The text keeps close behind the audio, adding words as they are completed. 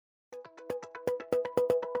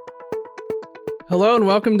Hello and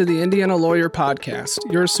welcome to the Indiana Lawyer Podcast,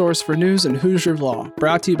 your source for news in Hoosier law,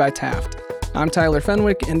 brought to you by Taft. I'm Tyler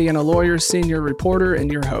Fenwick, Indiana Lawyer, senior reporter,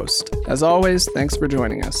 and your host. As always, thanks for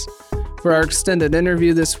joining us. For our extended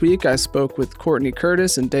interview this week, I spoke with Courtney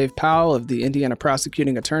Curtis and Dave Powell of the Indiana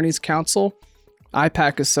Prosecuting Attorneys Council.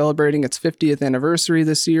 IPAC is celebrating its 50th anniversary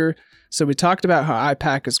this year, so we talked about how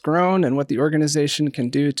IPAC has grown and what the organization can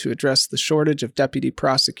do to address the shortage of deputy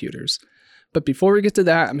prosecutors. But before we get to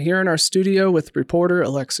that, I'm here in our studio with reporter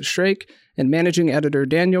Alexa Shrake and managing editor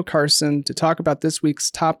Daniel Carson to talk about this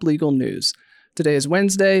week's top legal news. Today is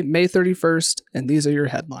Wednesday, May 31st, and these are your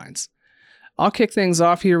headlines. I'll kick things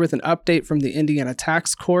off here with an update from the Indiana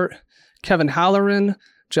Tax Court. Kevin Halloran,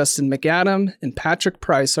 Justin McAdam, and Patrick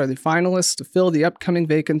Price are the finalists to fill the upcoming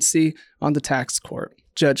vacancy on the tax court.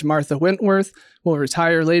 Judge Martha Wentworth will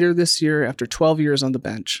retire later this year after 12 years on the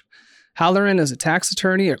bench. Halloran is a tax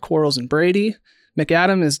attorney at Quarles & Brady.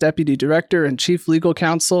 McAdam is deputy director and chief legal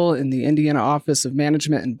counsel in the Indiana Office of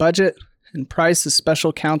Management and Budget, and Price is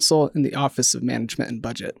special counsel in the Office of Management and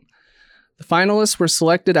Budget. The finalists were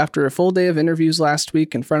selected after a full day of interviews last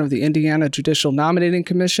week in front of the Indiana Judicial Nominating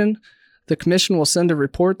Commission. The commission will send a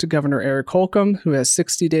report to Governor Eric Holcomb, who has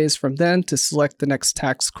 60 days from then to select the next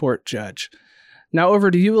tax court judge. Now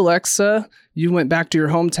over to you, Alexa. You went back to your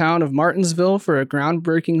hometown of Martinsville for a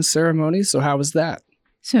groundbreaking ceremony, so how was that?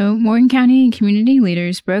 So Morgan County community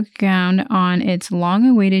leaders broke ground on its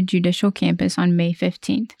long-awaited judicial campus on May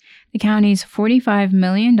 15th. The county's $45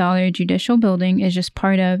 million judicial building is just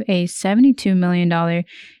part of a $72 million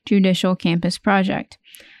judicial campus project.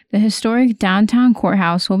 The historic downtown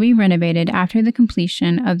courthouse will be renovated after the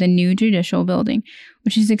completion of the new judicial building,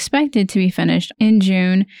 which is expected to be finished in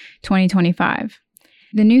June 2025.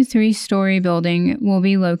 The new 3-story building will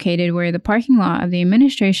be located where the parking lot of the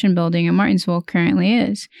administration building in Martinsville currently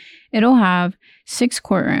is. It'll have 6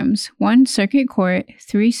 courtrooms, 1 circuit court,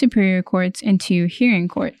 3 superior courts, and 2 hearing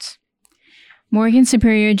courts. Morgan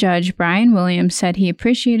Superior Judge Brian Williams said he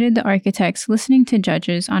appreciated the architects listening to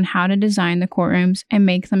judges on how to design the courtrooms and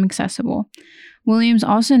make them accessible. Williams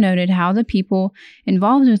also noted how the people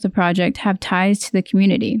involved with the project have ties to the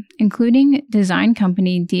community, including design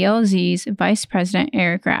company DLZ's Vice President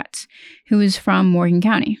Eric Ratz, who is from Morgan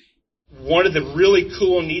County. One of the really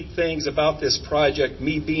cool, neat things about this project,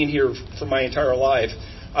 me being here for my entire life,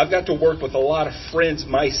 I've got to work with a lot of friends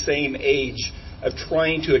my same age of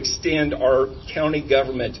trying to extend our county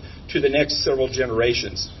government to the next several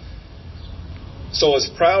generations. So as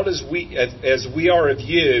proud as we are of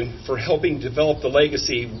you for helping develop the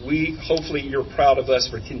legacy, hopefully you're proud of us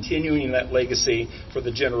for continuing that legacy for the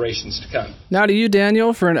generations to come. Now to you,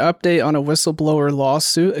 Daniel, for an update on a whistleblower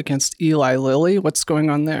lawsuit against Eli Lilly. What's going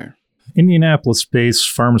on there? Indianapolis-based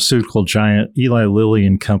pharmaceutical giant Eli Lilly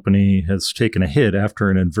and Company has taken a hit after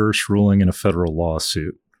an adverse ruling in a federal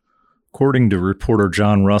lawsuit. According to reporter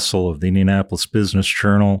John Russell of the Indianapolis Business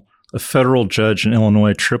Journal, a federal judge in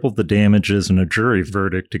Illinois tripled the damages in a jury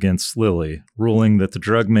verdict against Lilly, ruling that the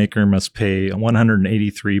drug maker must pay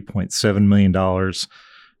 $183.7 million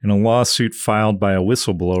in a lawsuit filed by a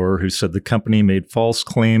whistleblower who said the company made false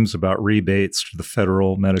claims about rebates to the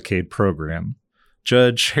federal Medicaid program.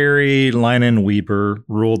 Judge Harry Leinen-Weber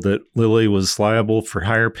ruled that Lilly was liable for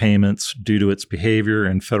higher payments due to its behavior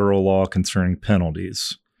and federal law concerning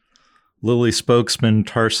penalties. Lilly spokesman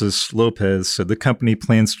Tarsis Lopez said the company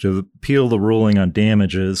plans to appeal the ruling on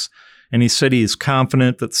damages, and he said he is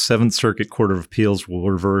confident that the Seventh Circuit Court of Appeals will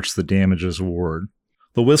reverse the damages award.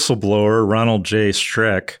 The whistleblower, Ronald J.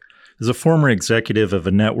 Streck, is a former executive of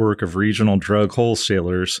a network of regional drug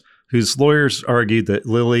wholesalers whose lawyers argued that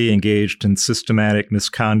Lilly engaged in systematic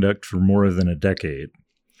misconduct for more than a decade.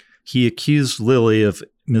 He accused Lilly of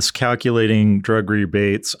miscalculating drug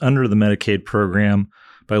rebates under the Medicaid program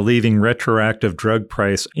by leaving retroactive drug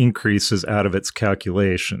price increases out of its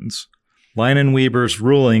calculations. Leinen-Weber's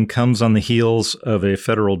ruling comes on the heels of a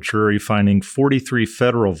federal jury finding 43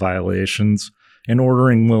 federal violations and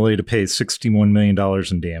ordering Lilly to pay $61 million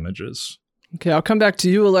in damages. Okay, I'll come back to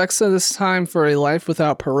you, Alexa, this time for a life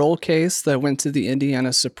without parole case that went to the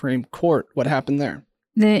Indiana Supreme Court. What happened there?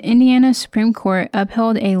 The Indiana Supreme Court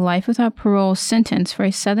upheld a life without parole sentence for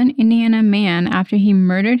a Southern Indiana man after he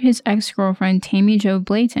murdered his ex-girlfriend Tammy Jo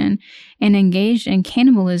Blayton and engaged in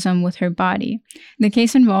cannibalism with her body. The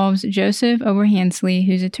case involves Joseph Oberhansley,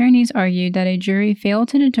 whose attorneys argued that a jury failed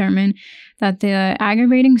to determine that the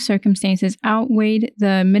aggravating circumstances outweighed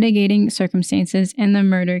the mitigating circumstances in the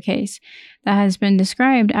murder case that has been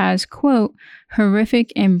described as, quote,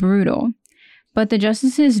 horrific and brutal. But the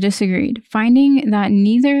justices disagreed, finding that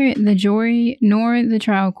neither the jury nor the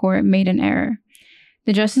trial court made an error.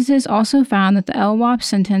 The justices also found that the LWOP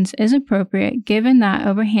sentence is appropriate given that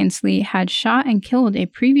Oberhansley had shot and killed a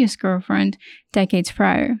previous girlfriend decades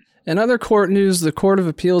prior. In other court news, the Court of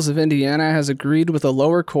Appeals of Indiana has agreed with a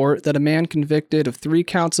lower court that a man convicted of 3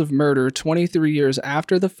 counts of murder 23 years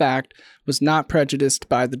after the fact was not prejudiced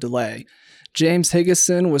by the delay. James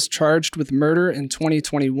Higgison was charged with murder in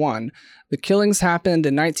 2021. The killings happened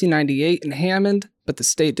in 1998 in Hammond, but the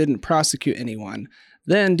state didn't prosecute anyone.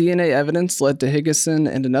 Then DNA evidence led to Higgison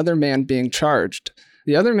and another man being charged.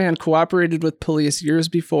 The other man cooperated with police years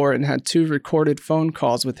before and had 2 recorded phone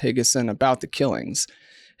calls with Higgison about the killings.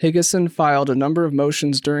 Higgison filed a number of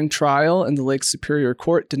motions during trial, and the Lake Superior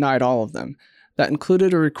Court denied all of them. That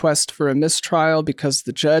included a request for a mistrial because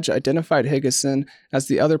the judge identified Higgison as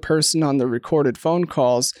the other person on the recorded phone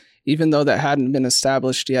calls, even though that hadn't been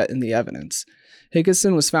established yet in the evidence.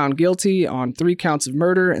 Higgison was found guilty on 3 counts of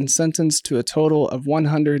murder and sentenced to a total of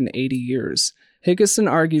 180 years. Higgison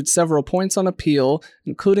argued several points on appeal,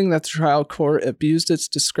 including that the trial court abused its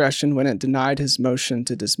discretion when it denied his motion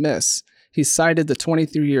to dismiss. He cited the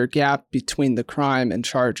 23-year gap between the crime and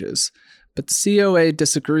charges. But the COA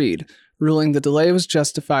disagreed, ruling the delay was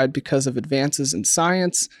justified because of advances in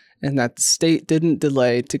science and that the state didn't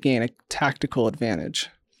delay to gain a tactical advantage.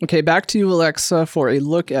 Okay, back to you, Alexa, for a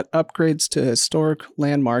look at upgrades to a historic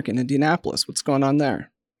landmark in Indianapolis. What's going on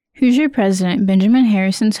there? Hoosier President Benjamin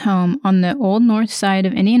Harrison's home on the Old North Side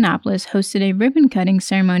of Indianapolis hosted a ribbon-cutting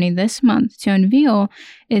ceremony this month to unveil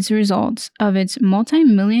its results of its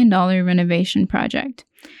multi-million-dollar renovation project.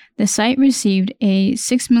 The site received a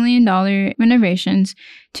 $6 million renovations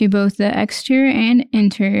to both the exterior and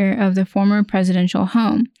interior of the former presidential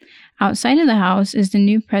home. Outside of the house is the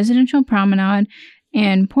new presidential promenade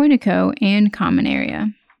and portico and common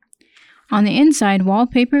area. On the inside,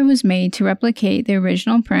 wallpaper was made to replicate the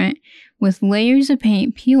original print, with layers of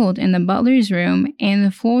paint peeled in the butler's room and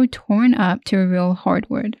the floor torn up to reveal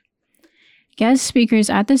hardwood. Guest speakers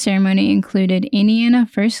at the ceremony included Indiana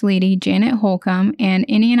First Lady Janet Holcomb and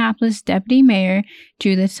Indianapolis Deputy Mayor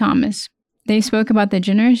Judith Thomas. They spoke about the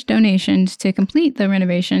generous donations to complete the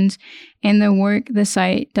renovations and the work the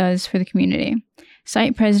site does for the community.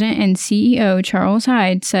 Site President and CEO Charles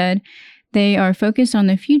Hyde said they are focused on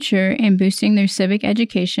the future and boosting their civic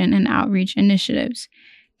education and outreach initiatives.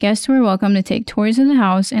 Guests were welcome to take tours of the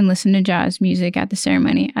house and listen to jazz music at the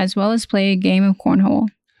ceremony, as well as play a game of cornhole.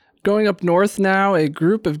 Going up north now, a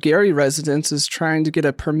group of Gary residents is trying to get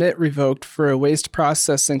a permit revoked for a waste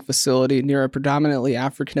processing facility near a predominantly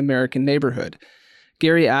African-American neighborhood.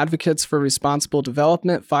 Gary Advocates for Responsible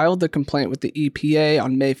Development filed the complaint with the EPA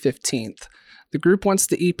on May 15th. The group wants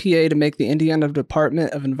the EPA to make the Indiana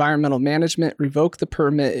Department of Environmental Management revoke the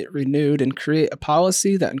permit it renewed and create a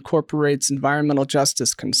policy that incorporates environmental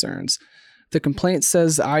justice concerns. The complaint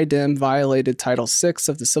says IDEM violated Title VI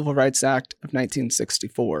of the Civil Rights Act of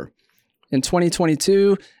 1964. In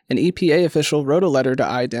 2022, an EPA official wrote a letter to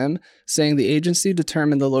IDEM saying the agency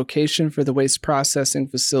determined the location for the waste processing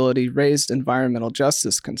facility raised environmental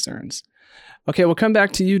justice concerns. Okay, we'll come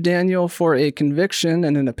back to you, Daniel, for a conviction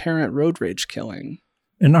and an apparent road rage killing.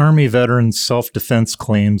 An Army veteran's self-defense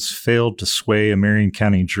claims failed to sway a Marion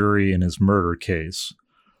County jury in his murder case.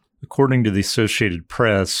 According to the Associated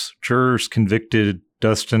Press, jurors convicted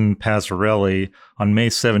Dustin Pazzarelli on May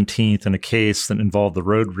 17th in a case that involved the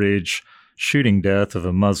road rage shooting death of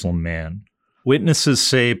a Muslim man. Witnesses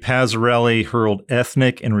say Pazzarelli hurled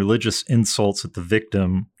ethnic and religious insults at the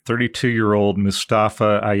victim, 32-year-old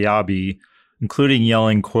Mustafa Ayabi, including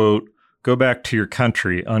yelling, quote, "Go back to your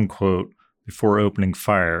country," unquote, before opening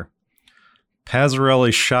fire.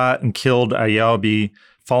 Pazzarelli shot and killed Ayabi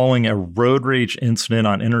following a road rage incident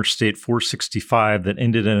on Interstate 465 that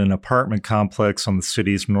ended in an apartment complex on the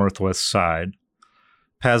city's northwest side.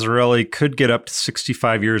 Pazzarelli could get up to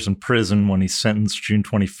 65 years in prison when he's sentenced June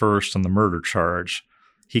 21st on the murder charge.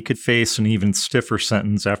 He could face an even stiffer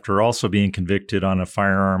sentence after also being convicted on a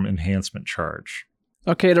firearm enhancement charge.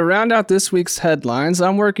 Okay, to round out this week's headlines,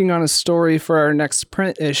 I'm working on a story for our next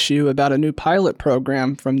print issue about a new pilot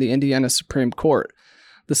program from the Indiana Supreme Court.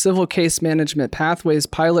 The Civil Case Management Pathways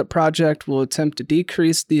pilot project will attempt to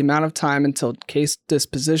decrease the amount of time until case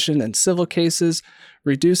disposition in civil cases,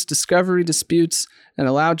 reduce discovery disputes, and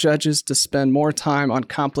allow judges to spend more time on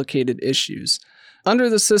complicated issues.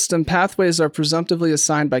 Under the system, pathways are presumptively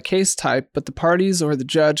assigned by case type, but the parties or the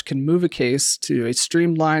judge can move a case to a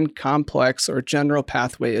streamlined, complex, or general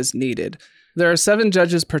pathway as needed. There are 7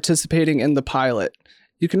 judges participating in the pilot.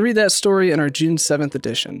 You can read that story in our June 7th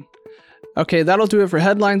edition. Okay, that'll do it for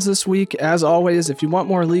headlines this week. As always, if you want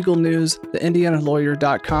more legal news,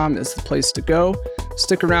 theindianalawyer.com is the place to go.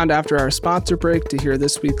 Stick around after our sponsor break to hear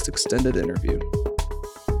this week's extended interview.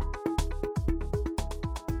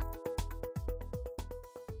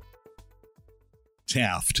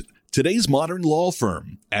 Taft, today's modern law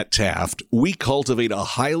firm. At Taft, we cultivate a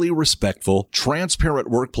highly respectful, transparent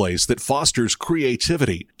workplace that fosters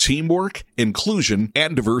creativity, teamwork, inclusion,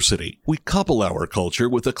 and diversity. We couple our culture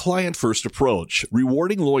with a client-first approach,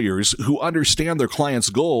 rewarding lawyers who understand their clients'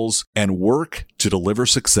 goals and work to deliver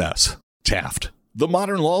success. Taft, the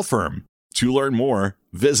modern law firm. To learn more,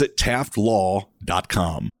 visit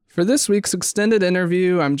taftlaw.com. For this week's extended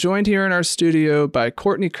interview, I'm joined here in our studio by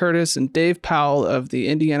Courtney Curtis and Dave Powell of the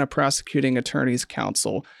Indiana Prosecuting Attorneys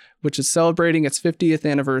Council, which is celebrating its 50th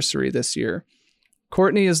anniversary this year.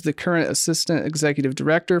 Courtney is the current Assistant Executive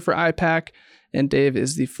Director for IPAC, and Dave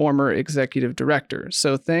is the former Executive Director.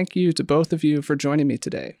 So thank you to both of you for joining me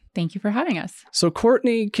today. Thank you for having us. So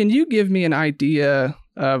Courtney, can you give me an idea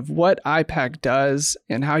of what IPAC does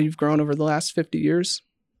and how you've grown over the last 50 years?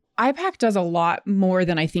 IPAC does a lot more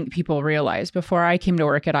than I think people realize. Before I came to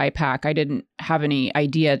work at IPAC, I didn't have any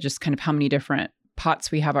idea just kind of how many different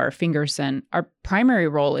pots we have our fingers in. Our primary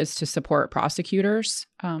role is to support prosecutors.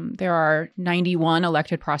 There are 91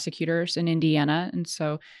 elected prosecutors in Indiana, and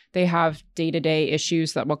so they have day-to-day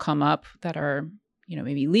issues that will come up that are,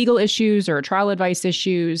 maybe legal issues or trial advice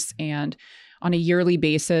issues. And on a yearly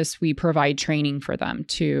basis, we provide training for them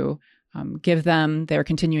to give them their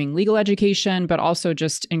continuing legal education, but also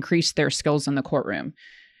just increase their skills in the courtroom.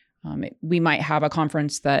 We might have a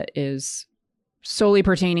conference that is solely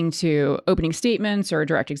pertaining to opening statements or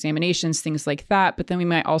direct examinations, things like that. But then we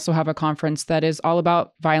might also have a conference that is all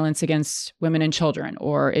about violence against women and children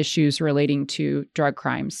or issues relating to drug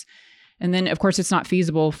crimes. And then, of course, it's not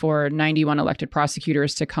feasible for 91 elected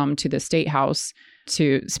prosecutors to come to the State House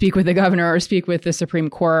to speak with the governor or speak with the Supreme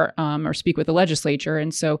Court or speak with the legislature.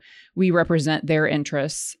 And so we represent their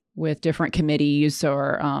interests with different committees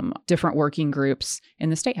or different working groups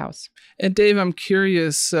in the State House. And Dave, I'm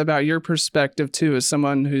curious about your perspective, too, as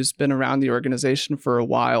someone who's been around the organization for a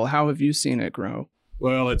while. How have you seen it grow?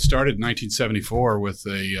 Well, it started in 1974 with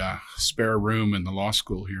a spare room in the law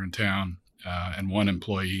school here in town and one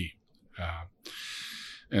employee.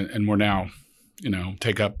 And we're now,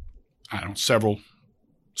 take up, several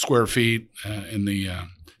square feet in the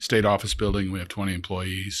state office building. We have 20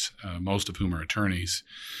 employees, most of whom are attorneys.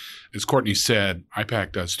 As Courtney said,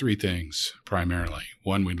 IPAC does three things primarily.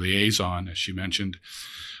 One, we liaison, as she mentioned,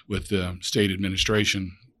 with the state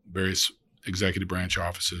administration, various executive branch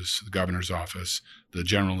offices, the governor's office, the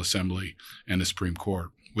General Assembly, and the Supreme Court.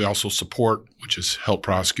 We also support, which is help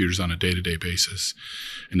prosecutors on a day-to-day basis.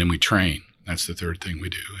 And then we train. That's the third thing we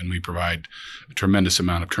do. And we provide a tremendous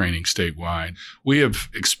amount of training statewide. We have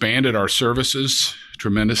expanded our services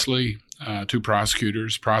tremendously to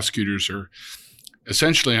prosecutors. Prosecutors are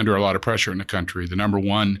essentially under a lot of pressure in the country. The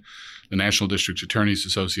National District Attorneys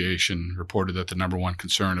Association reported that the number one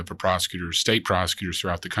concern of state prosecutors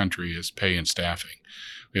throughout the country is pay and staffing.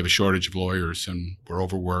 We have a shortage of lawyers, and we're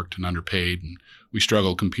overworked and underpaid, and we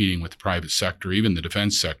struggle competing with the private sector, even the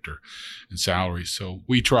defense sector, in salaries. So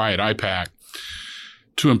we try at IPAC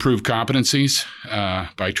to improve competencies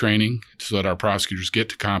by training so that our prosecutors get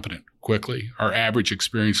to competent quickly. Our average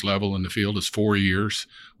experience level in the field is 4 years,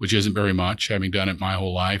 which isn't very much. Having done it my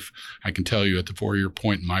whole life, I can tell you at the 4-year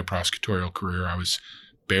point in my prosecutorial career, I was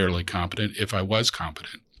barely competent, if I was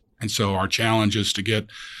competent. And so our challenge is to get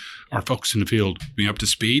our folks in the field be up to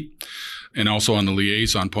speed, and also on the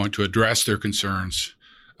liaison point to address their concerns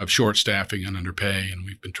of short staffing and underpay. And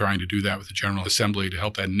we've been trying to do that with the General Assembly to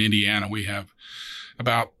help that. In Indiana, we have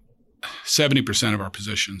about 70% of our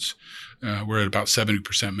positions. We're at about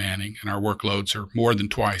 70% manning, and our workloads are more than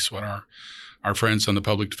twice what our friends on the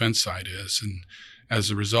public defense side is. And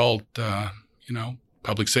as a result,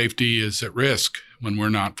 public safety is at risk when we're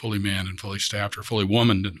not fully manned and fully staffed, or fully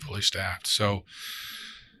womaned and fully staffed. So,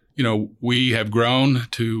 we have grown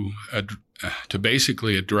to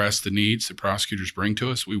basically address the needs that prosecutors bring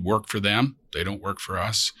to us. We work for them. They don't work for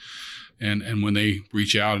us. And when they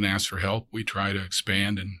reach out and ask for help, we try to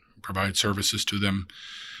expand and provide services to them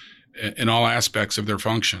in all aspects of their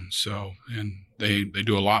function. So, and they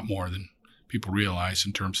do a lot more than people realize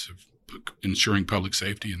in terms of ensuring public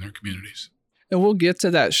safety in their communities. And we'll get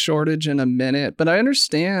to that shortage in a minute, but I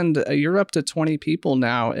understand you're up to 20 people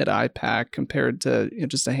now at IPAC compared to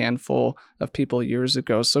just a handful of people years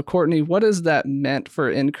ago. So Courtney, what has that meant for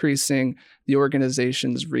increasing the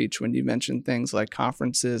organization's reach when you mentioned things like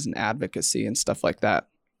conferences and advocacy and stuff like that?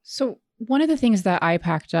 So one of the things that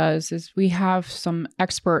IPAC does is we have some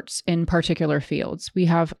experts in particular fields. We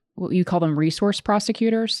have what you call them resource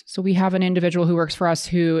prosecutors. So we have an individual who works for us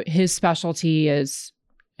who his specialty is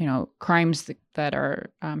crimes that are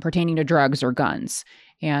pertaining to drugs or guns.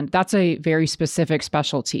 And that's a very specific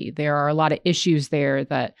specialty. There are a lot of issues there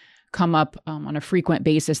that come up on a frequent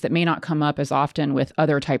basis that may not come up as often with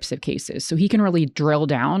other types of cases. So he can really drill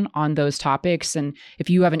down on those topics. And if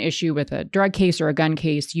you have an issue with a drug case or a gun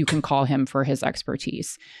case, you can call him for his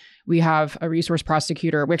expertise. We have a resource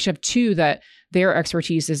prosecutor. We actually have two that their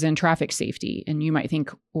expertise is in traffic safety. And you might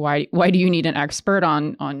think, why do you need an expert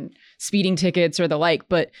on speeding tickets or the like?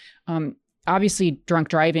 But obviously, drunk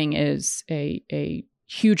driving is a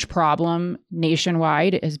huge problem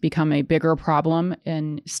nationwide. It has become a bigger problem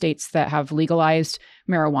in states that have legalized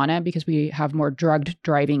marijuana because we have more drugged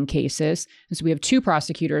driving cases. And so we have two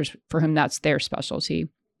prosecutors for whom that's their specialty.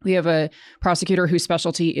 We have a prosecutor whose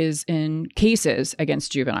specialty is in cases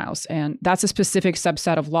against juveniles, and that's a specific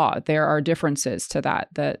subset of law. There are differences to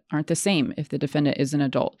that aren't the same if the defendant is an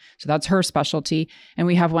adult. So that's her specialty. And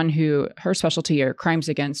we have one her specialty are crimes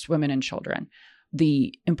against women and children.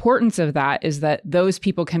 The importance of that is that those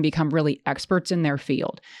people can become really experts in their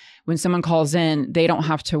field. When someone calls in, they don't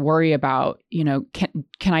have to worry about,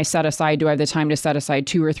 can I set aside, do I have the time to set aside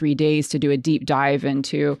 2 or 3 days to do a deep dive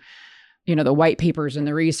into the white papers and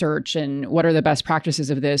the research and what are the best practices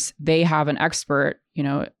of this. They have an expert,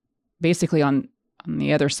 basically on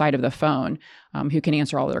the other side of the phone who can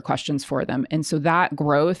answer all their questions for them. And so that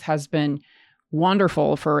growth has been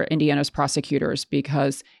wonderful for Indiana's prosecutors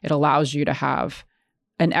because it allows you to have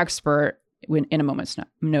an expert in a moment's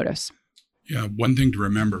notice. Yeah, one thing to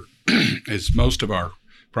remember is most of our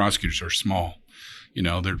prosecutors are small.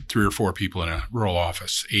 There are 3 or 4 people in a rural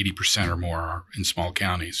office. 80% or more are in small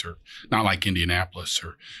counties, or not like Indianapolis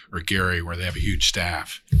or Gary, where they have a huge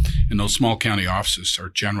staff. And those small county offices are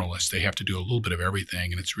generalists. They have to do a little bit of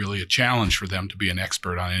everything, and it's really a challenge for them to be an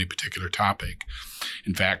expert on any particular topic.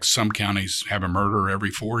 In fact, some counties have a murder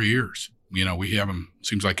every 4 years. We have them,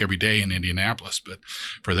 seems like every day in Indianapolis, but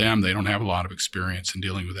for them, they don't have a lot of experience in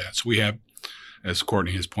dealing with that. So we have, as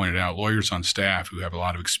Courtney has pointed out, lawyers on staff who have a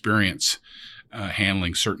lot of experience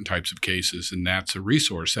handling certain types of cases. And that's a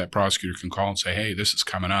resource that prosecutor can call and say, hey, this is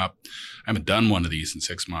coming up. I haven't done one of these in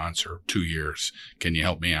 6 months or 2 years. Can you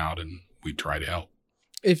help me out? And we try to help.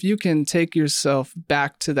 If you can take yourself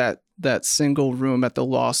back to that single room at the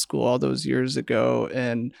law school all those years ago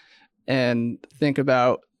and think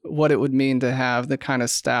about what it would mean to have the kind of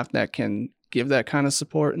staff that can give that kind of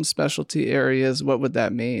support in specialty areas, what would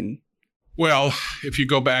that mean? Well, if you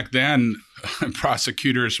go back then,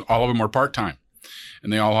 prosecutors, all of them were part-time,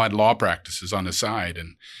 and they all had law practices on the side.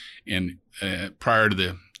 And prior to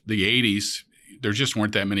the 80s, there just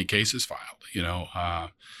weren't that many cases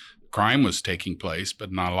filed. Crime was taking place,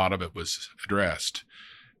 but not a lot of it was addressed.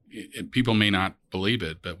 People may not believe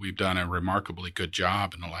it, but we've done a remarkably good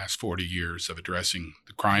job in the last 40 years of addressing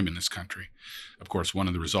the crime in this country. Of course, one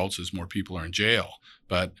of the results is more people are in jail,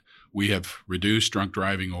 but we have reduced drunk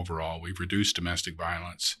driving overall. We've reduced domestic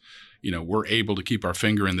violence. We're able to keep our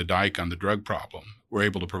finger in the dike on the drug problem. We're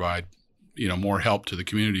able to provide, more help to the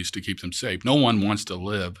communities to keep them safe. No one wants to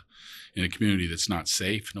live in a community that's not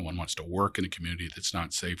safe. No one wants to work in a community that's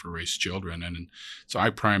not safe or raise children. And so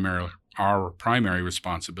our primary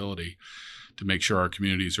responsibility to make sure our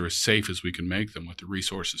communities are as safe as we can make them with the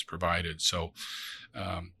resources provided. So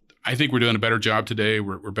I think we're doing a better job today.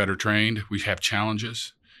 We're better trained. We have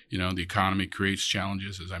challenges. The economy creates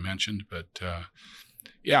challenges, as I mentioned. But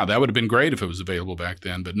that would have been great if it was available back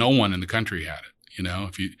then. But no one in the country had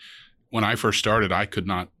it. When I first started, I could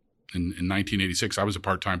not. In 1986, I was a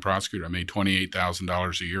part-time prosecutor. I made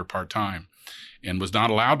 $28,000 a year part-time and was not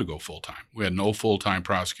allowed to go full-time. We had no full-time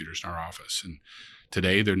prosecutors in our office. And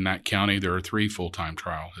today, in that county, there are 3 full-time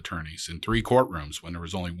trial attorneys in 3 courtrooms when there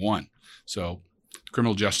was only 1. So the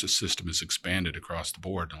criminal justice system has expanded across the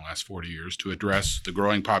board in the last 40 years to address the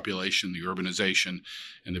growing population, the urbanization,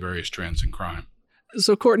 and the various trends in crime.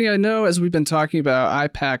 So, Courtney, I know as we've been talking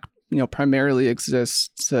about, IPAC, primarily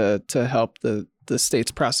exists to help the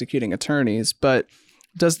state's prosecuting attorneys, but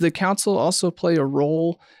does the council also play a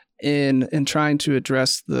role in trying to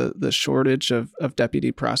address the shortage of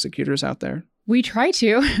deputy prosecutors out there? We try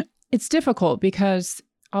to. It's difficult because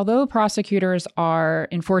although prosecutors are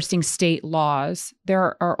enforcing state laws,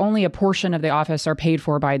 there are only a portion of the office are paid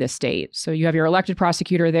for by the state. So you have your elected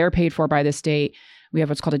prosecutor, they're paid for by the state. We have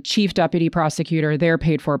what's called a chief deputy prosecutor. They're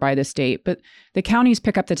paid for by the state, but the counties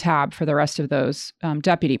pick up the tab for the rest of those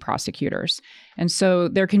deputy prosecutors. And so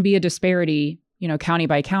there can be a disparity, county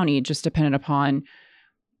by county, just dependent upon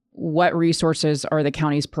what resources are the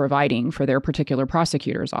counties providing for their particular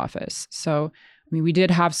prosecutor's office. So, we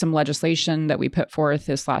did have some legislation that we put forth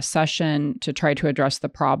this last session to try to address the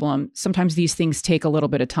problem. Sometimes these things take a little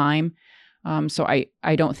bit of time. So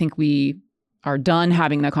I don't think we are done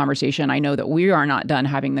having the conversation. I know that we are not done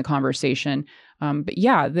having the conversation. But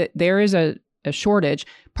there is a a shortage.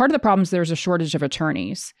 Part of the problem is there's a shortage of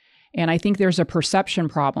attorneys. And I think there's a perception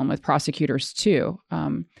problem with prosecutors too.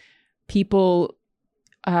 People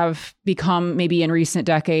have become, maybe in recent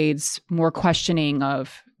decades, more questioning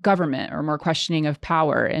of government or more questioning of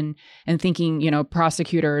power and thinking,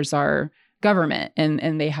 prosecutors are government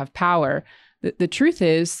and they have power. The truth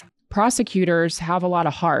is, prosecutors have a lot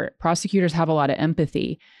of heart. Prosecutors have a lot of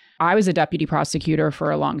empathy. I was a deputy prosecutor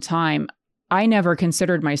for a long time. I never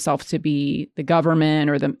considered myself to be the government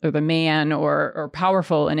or the man or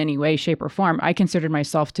powerful in any way, shape, or form. I considered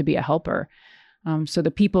myself to be a helper. So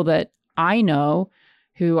the people that I know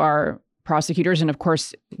who are prosecutors, and of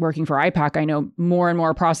course, working for IPAC, I know more and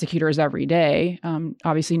more prosecutors every day,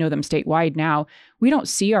 obviously know them statewide now. We don't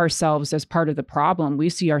see ourselves as part of the problem. We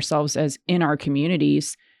see ourselves as in our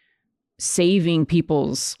communities, saving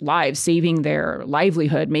people's lives, saving their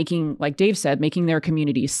livelihood, making, like Dave said, making their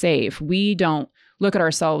communities safe. We don't look at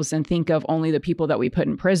ourselves and think of only the people that we put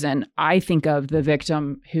in prison. I think of the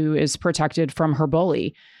victim who is protected from her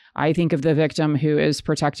bully. I think of the victim who is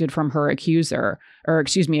protected from her accuser,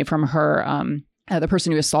 from her, the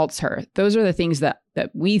person who assaults her. Those are the things that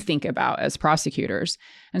we think about as prosecutors.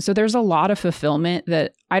 And so there's a lot of fulfillment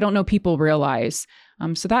that I don't know people realize.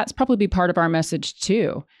 So that's probably part of our message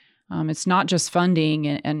too. It's not just funding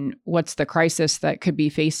and what's the crisis that could be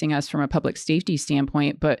facing us from a public safety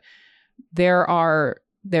standpoint, but there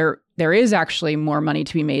is actually more money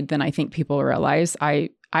to be made than I think people realize.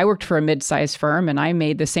 I worked for a mid-sized firm and I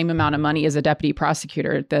made the same amount of money as a deputy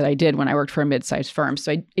prosecutor that I did when I worked for a mid-sized firm.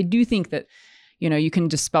 So I do think that, you can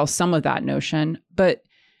dispel some of that notion. But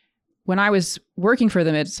when I was working for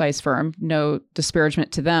the mid-sized firm, no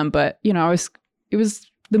disparagement to them, but it was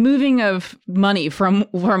the moving of money from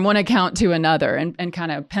one account to another and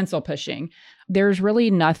kind of pencil pushing. There's really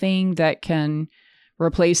nothing that can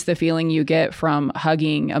replace the feeling you get from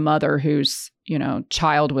hugging a mother whose,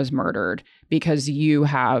 child was murdered because you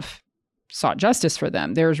have sought justice for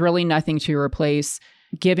them. There's really nothing to replace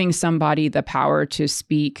giving somebody the power to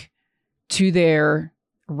speak to their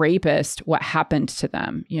rapist what happened to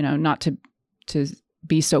them, not to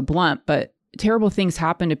be so blunt, but terrible things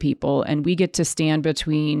happen to people, and we get to stand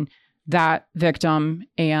between that victim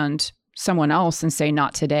and someone else and say,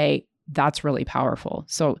 not today. That's really powerful.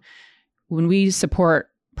 So when we support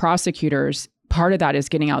prosecutors, part of that is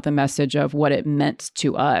getting out the message of what it meant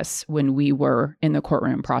to us when we were in the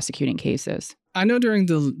courtroom prosecuting cases. I know during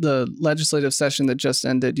the legislative session that just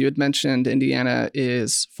ended, you had mentioned Indiana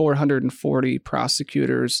is 440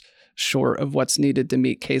 prosecutors short of what's needed to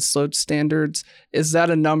meet caseload standards. Is that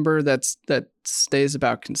a number that stays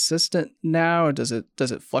about consistent now, or does it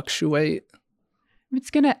fluctuate?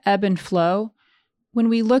 It's going to ebb and flow. When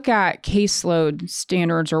we look at caseload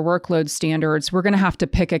standards or workload standards, we're going to have to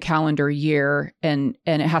pick a calendar year, and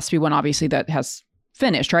it has to be one obviously that has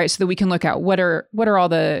finished, right? So that we can look at what are all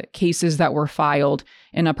the cases that were filed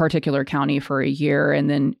in a particular county for a year, and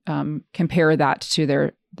then compare that to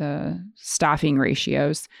the staffing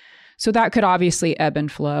ratios. So that could obviously ebb and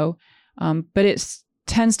flow, but it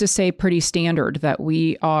tends to say pretty standard that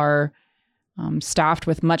we are staffed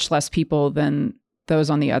with much less people than those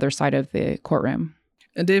on the other side of the courtroom.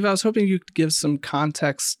 And Dave, I was hoping you could give some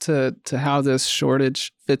context to how this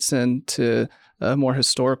shortage fits into a more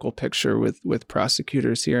historical picture with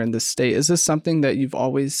prosecutors here in the state. Is this something that you've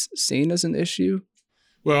always seen as an issue?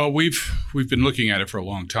 Well, we've been looking at it for a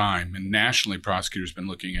long time, and nationally prosecutors have been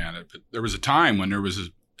looking at it. But there was a time when there was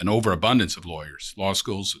an overabundance of lawyers. Law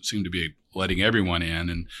schools seemed to be letting everyone in,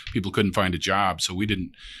 and people couldn't find a job. So we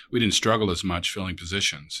didn't struggle as much filling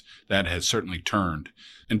positions. That has certainly turned.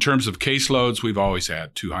 In terms of caseloads, we've always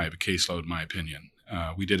had too high of a caseload, in my opinion.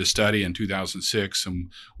 We did a study in 2006, and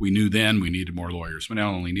we knew then we needed more lawyers. We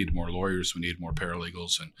not only needed more lawyers, we needed more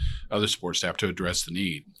paralegals and other support staff to address the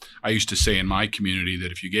need. I used to say in my community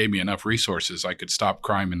that if you gave me enough resources, I could stop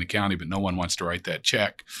crime in the county, but no one wants to write that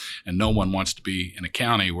check, and no one wants to be in a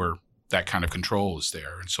county where that kind of control is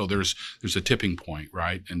there. And so there's a tipping point,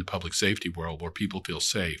 right, in the public safety world where people feel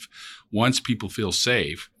safe. Once people feel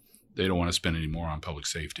safe, they don't want to spend any more on public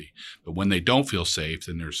safety. But when they don't feel safe,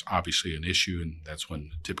 then there's obviously an issue, and that's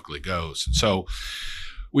when it typically goes. And so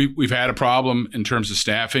we've had a problem in terms of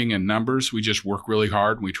staffing and numbers. We just work really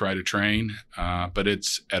hard and we try to train, but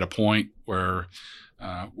it's at a point where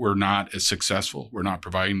we're not as successful. We're not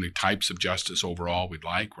providing the types of justice overall we'd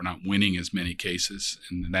like. We're not winning as many cases,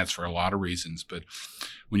 and that's for a lot of reasons. But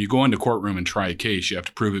when you go into courtroom and try a case, you have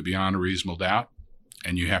to prove it beyond a reasonable doubt,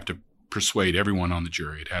 and you have to persuade everyone on the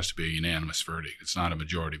jury. It has to be a unanimous verdict. It's not a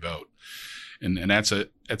majority vote. And that's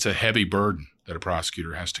a heavy burden that a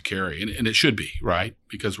prosecutor has to carry. And it should be, right?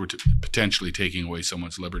 Because we're potentially taking away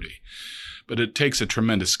someone's liberty. But it takes a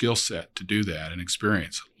tremendous skill set to do that and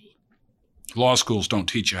experience. Law schools don't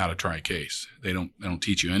teach you how to try a case. They don't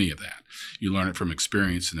teach you any of that. You learn it from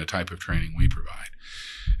experience and the type of training we provide.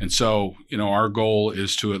 And so, our goal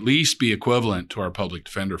is to at least be equivalent to our public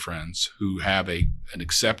defender friends who have an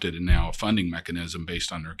accepted and now a funding mechanism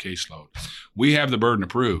based on their caseload. We have the burden of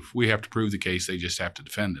proof. We have to prove the case. They just have to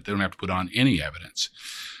defend it. They don't have to put on any evidence.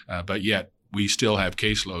 But yet we still have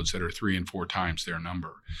caseloads that are 3 and 4 times their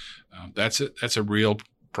number. That's a real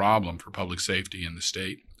problem for public safety in the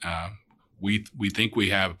state. We think we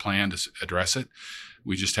have a plan to address it.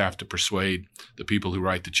 We just have to persuade the people who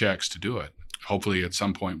write the checks to do it. Hopefully at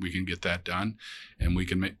some point we can get that done, and we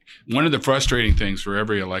can make one of the frustrating things for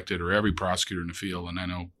every elected or every prosecutor in the field, and I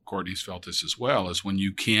know Courtney's felt this as well, is when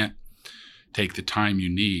you can't take the time you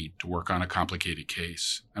need to work on a complicated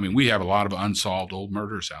case. I mean, we have a lot of unsolved old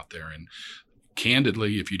murders out there, and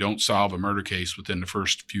candidly, if you don't solve a murder case within the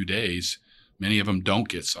first few days, many of them don't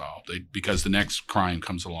get solved because the next crime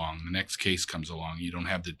comes along, the next case comes along. You don't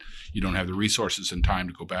have the resources and time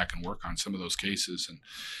to go back and work on some of those cases,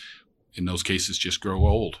 and those cases just grow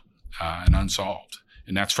old and unsolved.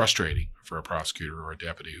 And that's frustrating for a prosecutor or a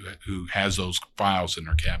deputy who has those files in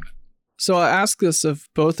their cabinet. So I'll ask this of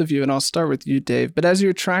both of you, and I'll start with you, Dave. But as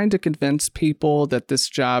you're trying to convince people that this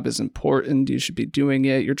job is important, you should be doing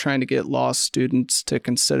it, you're trying to get law students to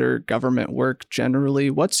consider government work generally,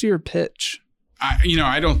 what's your pitch?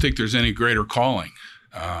 I don't think there's any greater calling,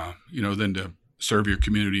 than to serve your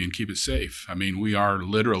community and keep it safe. I mean, we are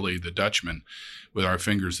literally the Dutchman with our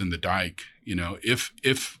fingers in the dike.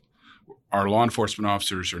 If our law enforcement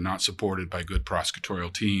officers are not supported by good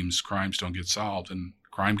prosecutorial teams, crimes don't get solved, and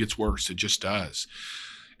crime gets worse. It just does.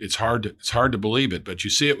 It's hard to believe it, but you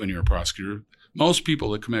see it when you're a prosecutor. Most people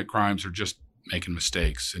that commit crimes are just making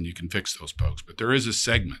mistakes, and you can fix those folks. But there is a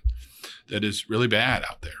segment that is really bad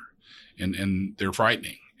out there, and they're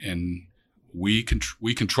frightening. And we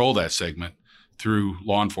control that segment through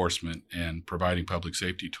law enforcement and providing public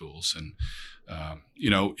safety tools. And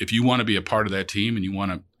if you want to be a part of that team and you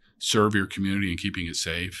want to serve your community and keeping it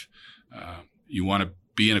safe, you want to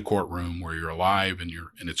be in a courtroom where you're alive and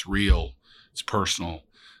it's real, it's personal,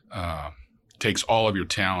 takes all of your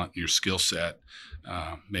talent and your skill set,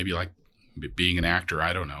 maybe like being an actor,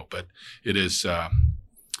 I don't know, but it is.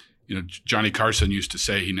 Johnny Carson used to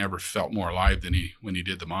say he never felt more alive than when he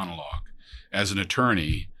did the monologue. As an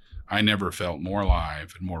attorney, I never felt more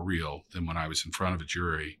alive and more real than when I was in front of a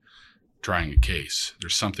jury trying a case.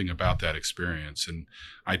 There's something about that experience. And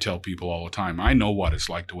I tell people all the time, I know what it's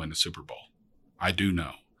like to win the Super Bowl. I do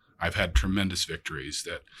know. I've had tremendous victories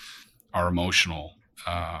that are emotional,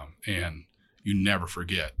 and you never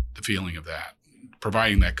forget the feeling of that.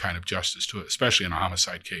 Providing that kind of justice to it, especially in a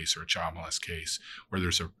homicide case or a child molest case where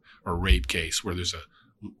there's a rape case, where there's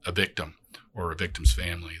a victim or a victim's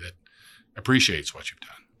family that appreciates what you've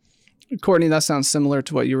done. Courtney, that sounds similar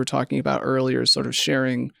to what you were talking about earlier, sort of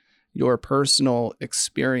sharing your personal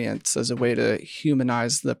experience as a way to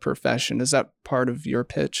humanize the profession. Is that part of your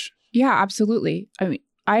pitch? Yeah, absolutely. I mean,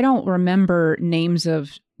 I don't remember names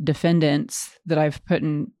of defendants that I've put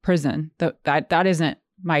in prison. That isn't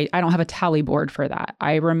I don't have a tally board for that.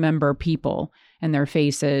 I remember people and their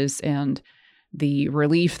faces and the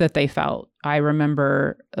relief that they felt. I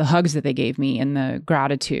remember the hugs that they gave me and the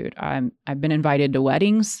gratitude. I've been invited to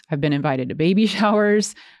weddings. I've been invited to baby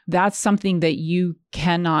showers. That's something that you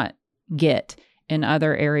cannot get in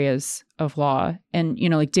other areas of law. And,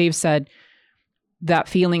 like Dave said, that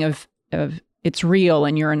feeling of it's real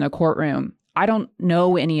and you're in the courtroom. I don't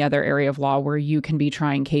know any other area of law where you can be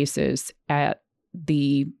trying cases at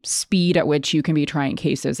the speed at which you can be trying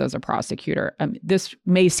cases as a prosecutor. This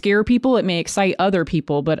may scare people, it may excite other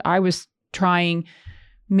people, but I was trying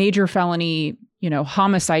major felony,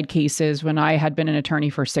 homicide cases when I had been an attorney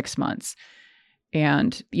for 6 months.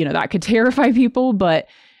 And, that could terrify people, but,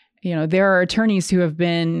 there are attorneys who have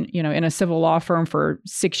been, in a civil law firm for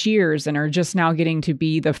 6 years and are just now getting to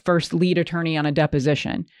be the first lead attorney on a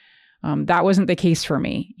deposition. That wasn't the case for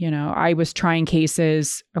me. I was trying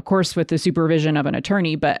cases, of course, with the supervision of an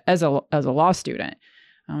attorney, but as a law student,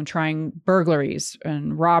 trying burglaries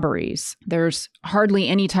and robberies. There's hardly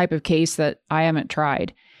any type of case that I haven't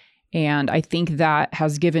tried. And I think that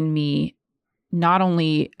has given me not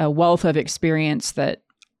only a wealth of experience that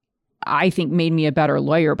I think made me a better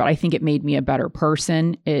lawyer, but I think it made me a better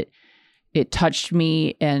person. It touched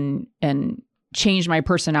me and changed my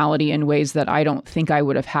personality in ways that I don't think I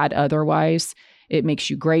would have had otherwise. It makes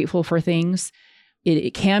you grateful for things.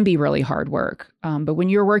 it can be really hard work. But when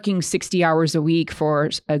you're working 60 hours a week for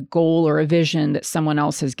a goal or a vision that someone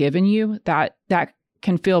else has given you, that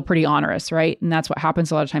can feel pretty onerous, right? And that's what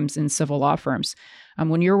happens a lot of times in civil law firms.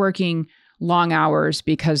 When you're working long hours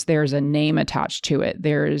because there's a name attached to it,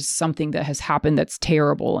 there's something that has happened that's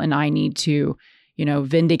terrible, and I need to,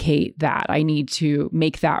 vindicate that. I need to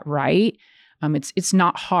make that right. It's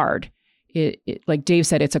not hard. It like Dave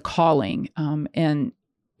said, it's a calling. And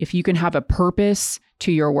if you can have a purpose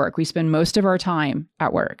to your work, we spend most of our time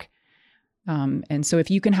at work. And so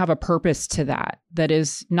if you can have a purpose to that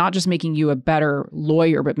is not just making you a better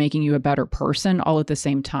lawyer, but making you a better person all at the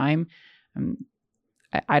same time,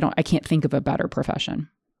 I can't think of a better profession.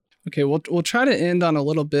 Okay, we'll try to end on a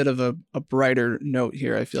little bit of a brighter note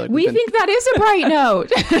here. I feel like we think that is a bright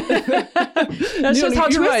note. That's just how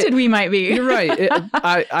twisted we might be. You're right.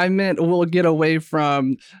 I meant we'll get away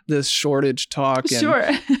from this shortage talk. And, sure.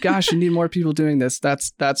 Gosh, you need more people doing this.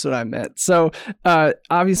 That's what I meant. So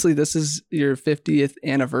obviously, this is your 50th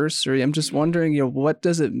anniversary. I'm just wondering, what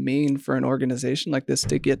does it mean for an organization like this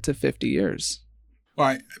to get to 50 years?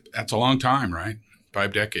 Well, that's a long time, right?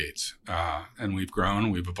 5 decades. And we've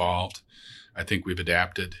grown, we've evolved. I think we've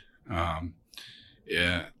adapted. I'm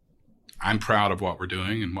proud of what we're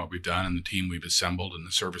doing and what we've done and the team we've assembled and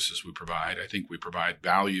the services we provide. I think we provide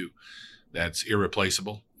value that's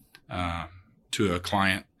irreplaceable to a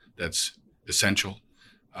client that's essential.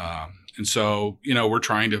 And so, we're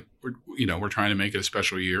trying to make it a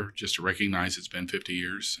special year just to recognize it's been 50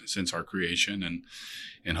 years since our creation,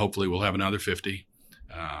 and hopefully we'll have another 50.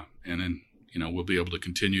 And then, we'll be able to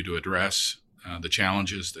continue to address the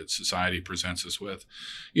challenges that society presents us with.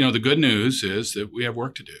 The good news is that we have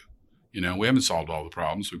work to do. We haven't solved all the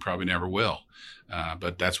problems. We probably never will.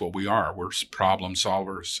 But that's what we are. We're problem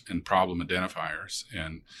solvers and problem identifiers.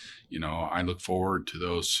 And, I look forward to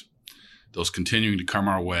those continuing to come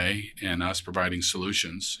our way and us providing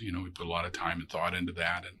solutions. We put a lot of time and thought into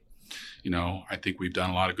that. And, I think we've done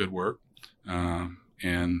a lot of good work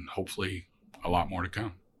and hopefully a lot more to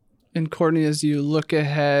come. And Courtney, as you look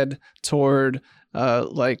ahead toward,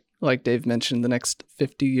 like Dave mentioned, the next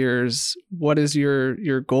 50 years, what is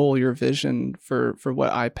your goal, your vision for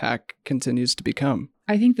what IPAC continues to become?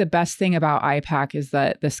 I think the best thing about IPAC is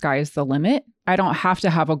that the sky is the limit. I don't have to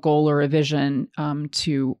have a goal or a vision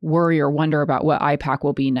to worry or wonder about what IPAC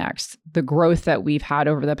will be next. The growth that we've had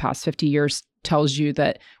over the past 50 years tells you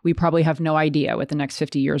that we probably have no idea what the next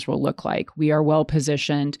 50 years will look like. We are well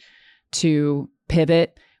positioned to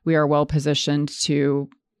pivot. We are well positioned to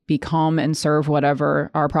become and serve whatever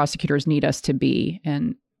our prosecutors need us to be.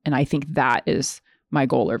 And I think that is my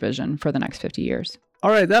goal or vision for the next 50 years. All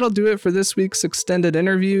right, that'll do it for this week's extended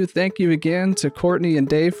interview. Thank you again to Courtney and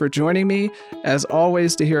Dave for joining me. As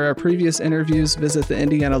always, to hear our previous interviews, visit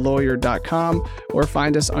theindianalawyer.com or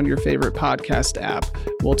find us on your favorite podcast app.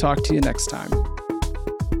 We'll talk to you next time.